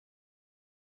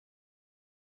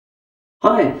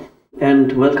Hi,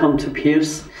 and welcome to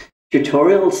Pier's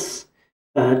Tutorials.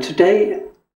 Today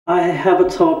I have a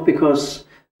talk because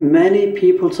many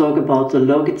people talk about the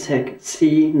Logitech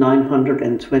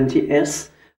C920s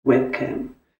webcam.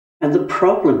 And the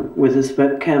problem with this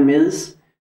webcam is,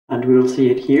 and we will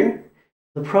see it here,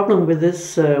 the problem with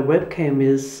this webcam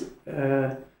is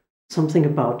something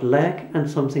about lag and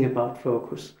something about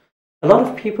focus. A lot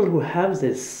of people who have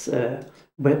this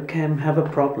webcam have a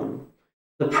problem.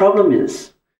 The problem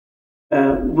is,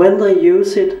 when they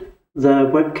use it, the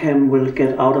webcam will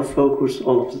get out of focus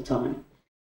all of the time.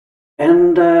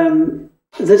 And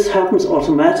this happens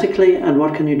automatically, and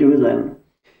what can you do then?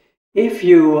 If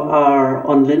you are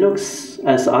on Linux,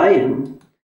 as I am,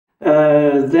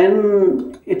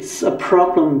 then it's a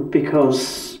problem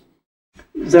because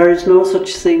there is no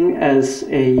such thing as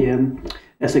a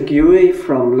GUI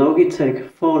from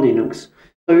Logitech for Linux.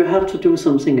 So you have to do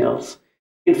something else.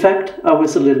 In fact, I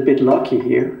was a little bit lucky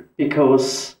here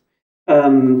because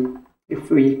if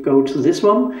we go to this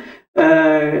one,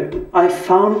 I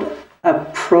found a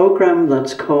program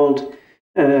that's called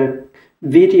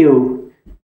Video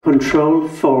for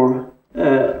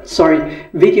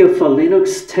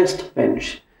Linux Test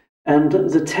Bench. And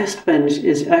the test bench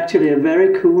is actually a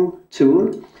very cool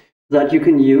tool that you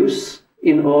can use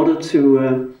in order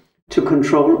to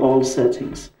control all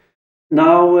settings.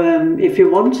 Now, if you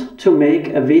want to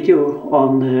make a video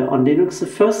on Linux, the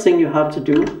first thing you have to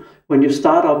do when you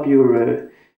start up your,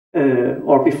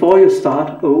 or before you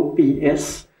start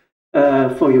OBS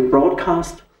for your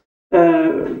broadcast,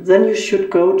 then you should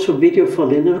go to Video for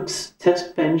Linux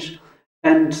Test Bench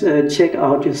and check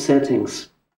out your settings.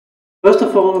 First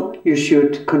of all, you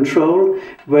should control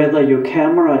whether your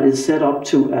camera is set up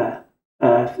to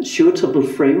a suitable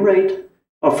frame rate,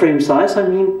 or frame size, I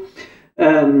mean.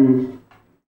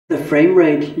 The frame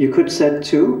rate you could set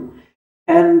to,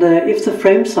 and if the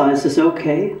frame size is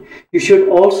okay, you should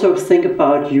also think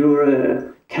about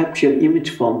your capture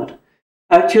image format.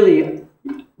 Actually,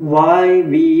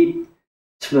 YV12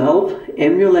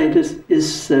 emulators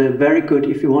is very good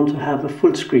if you want to have a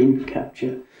full screen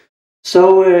capture.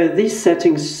 So these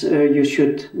settings you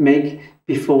should make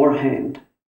beforehand.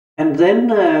 And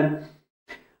then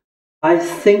I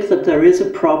think that there is a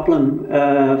problem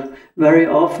very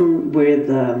often with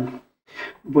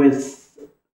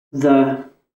the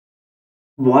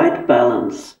white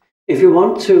balance. If you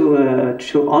want to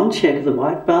uncheck the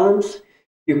white balance,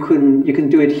 you can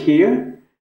do it here.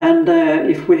 And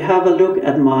if we have a look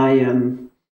at my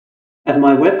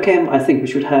webcam, I think we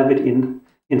should have it in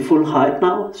full height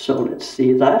now. So let's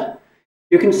see that.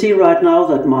 You can see right now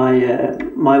that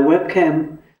my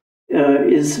webcam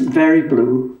is very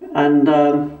blue. And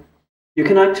you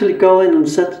can actually go in and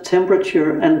set the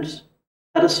temperature, and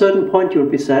at a certain point you'll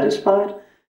be satisfied,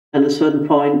 and at a certain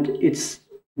point it's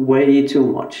way too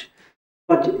much.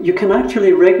 But you can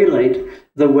actually regulate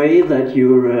the way that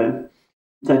your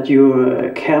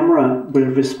camera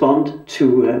will respond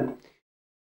to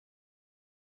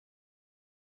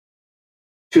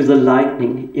the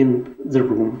lighting in the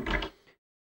room.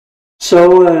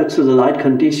 So to the light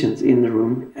conditions in the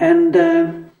room. And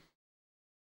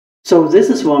so this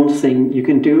is one thing you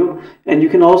can do, and you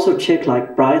can also check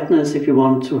like brightness if you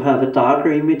want to have a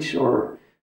darker image or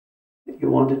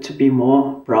you want it to be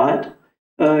more bright.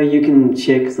 You can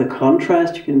check the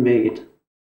contrast, you can make it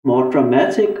more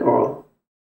dramatic or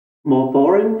more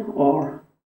boring or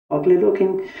ugly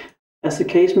looking, as the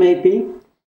case may be.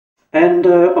 And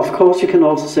of course you can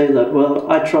also say that, well,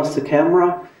 I trust the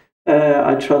camera,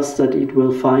 I trust that it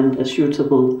will find a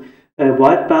suitable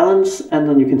white balance, and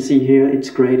then you can see here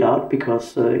it's grayed out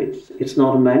because it's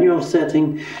not a manual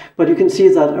setting, but you can see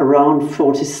that around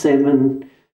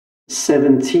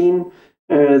 4717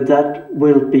 that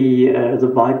will be the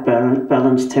white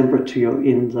balance temperature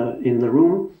in the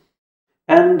room.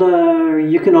 And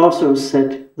you can also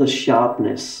set the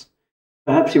sharpness.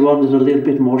 Perhaps you want it a little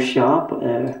bit more sharp,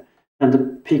 and the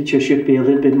picture should be a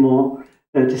little bit more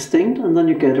distinct, and then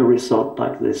you get a result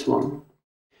like this one.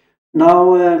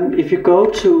 Now, if you go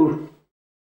to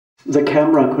the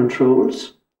camera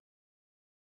controls,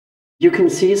 you can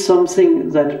see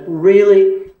something that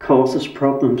really causes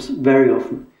problems very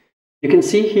often. You can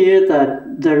see here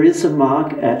that there is a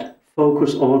mark at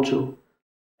Focus Auto.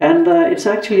 And it's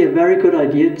actually a very good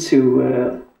idea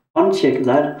to uncheck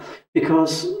that,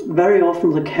 because very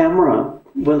often the camera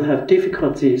will have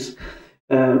difficulties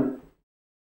when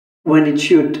it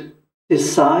should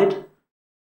decide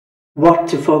what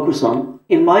to focus on.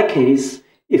 In my case,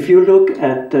 if you look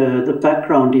at the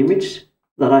background image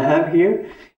that I have here,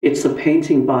 it's a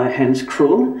painting by Hans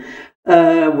Krull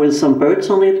with some birds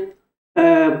on it.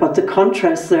 but the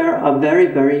contrasts there are very,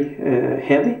 very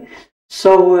heavy.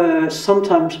 So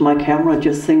sometimes my camera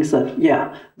just thinks that,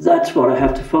 yeah, that's what I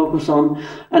have to focus on.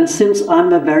 And since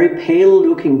I'm a very pale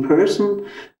looking person,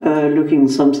 looking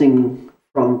something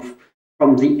from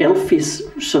the elfish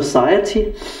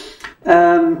society,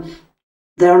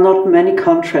 there are not many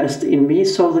contrasts in me,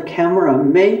 so the camera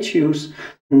may choose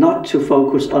not to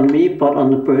focus on me, but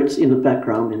on the birds in the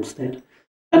background instead.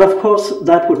 And of course,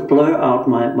 that would blur out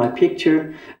my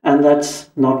picture, and that's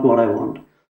not what I want.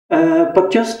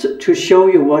 But just to show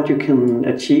you what you can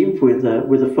achieve with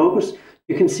the focus,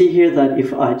 you can see here that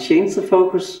if I change the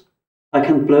focus, I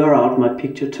can blur out my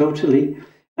picture totally.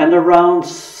 And around,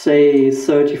 say,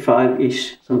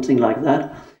 35-ish, something like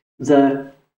that,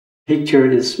 the picture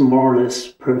is more or less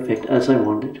perfect as I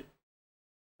want it.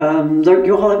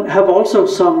 You have also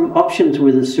some options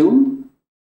with the zoom.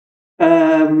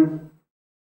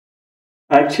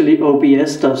 Actually,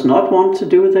 OBS does not want to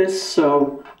do this,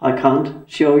 so I can't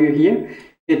show you here.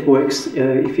 It works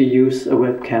if you use a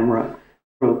web camera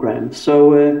program.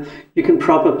 So you can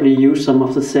probably use some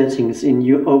of the settings in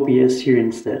your OBS here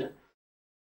instead.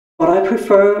 But I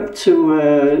prefer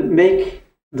to make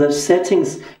the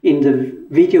settings in the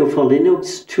Video for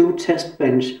Linux 2 test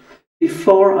bench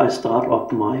before I start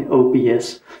up my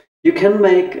OBS. You can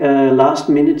make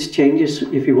last-minute changes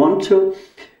if you want to,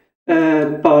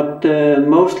 but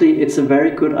mostly it's a very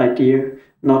good idea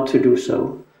not to do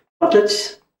so. But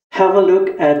let's have a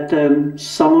look at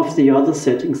some of the other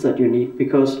settings that you need,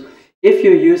 because if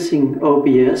you're using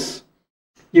OBS,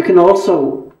 you can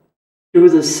also do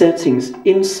the settings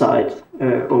inside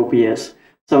OBS.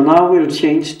 So now we'll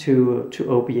change to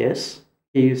OBS.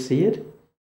 Here you see it.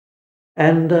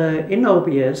 And in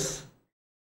OBS,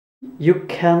 you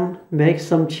can make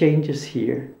some changes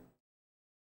here.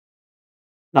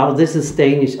 Now this is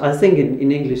Danish. I think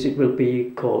in English it will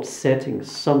be called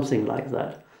settings, something like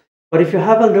that. But if you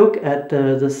have a look at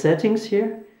the settings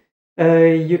here,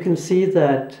 you can see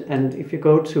that, and if you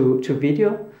go to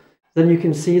video, then you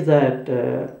can see that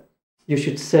you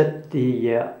should set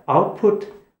the output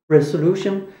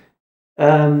resolution.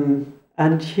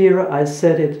 And here I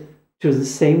set it to the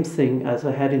same thing as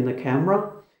I had in the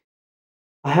camera.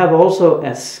 I have also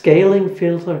a scaling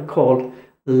filter called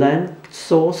land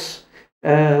source,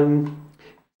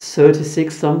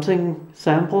 36 something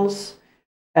samples.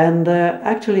 And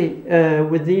actually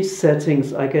with these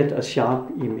settings I get a sharp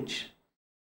image.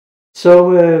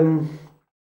 So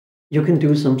you can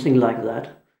do something like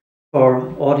that for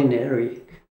ordinary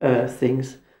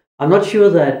things. I'm not sure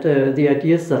that the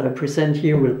ideas that I present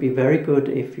here will be very good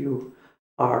if you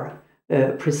are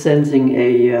presenting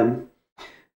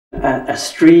a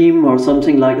stream or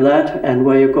something like that, and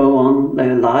where you go on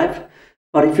live.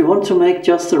 But if you want to make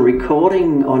just a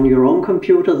recording on your own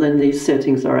computer, then these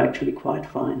settings are actually quite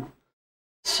fine.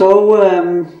 So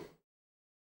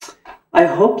I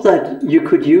hope that you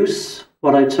could use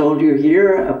what I told you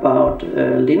here about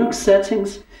Linux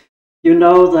settings. You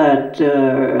know that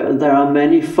there are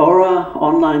many fora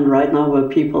online right now where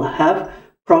people have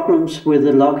problems with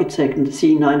the Logitech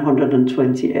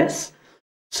C920s.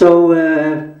 So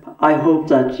I hope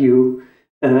that you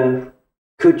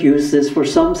could use this for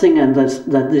something, and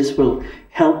that this will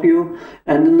help you.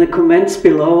 And in the comments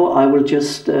below I will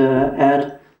just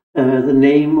add the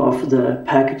name of the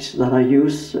package that I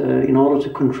use in order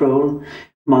to control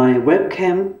my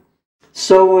webcam.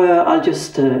 So I'll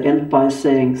just end by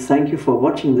saying thank you for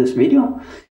watching this video.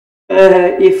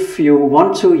 If you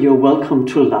want to, you're welcome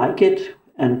to like it,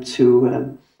 and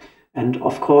to and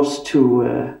of course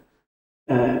to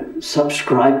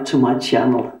subscribe to my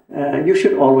channel. You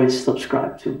should always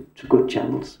subscribe to good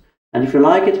channels, and if you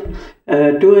like it,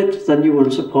 do it. Then you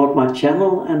will support my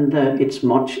channel, and it's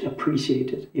much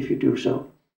appreciated if you do so.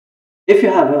 If you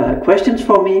have questions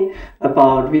for me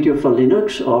about Video for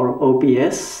Linux or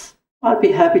OBS, I'll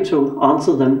be happy to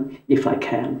answer them if I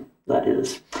can, that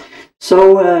is.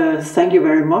 So thank you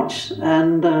very much,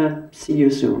 and see you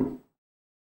soon.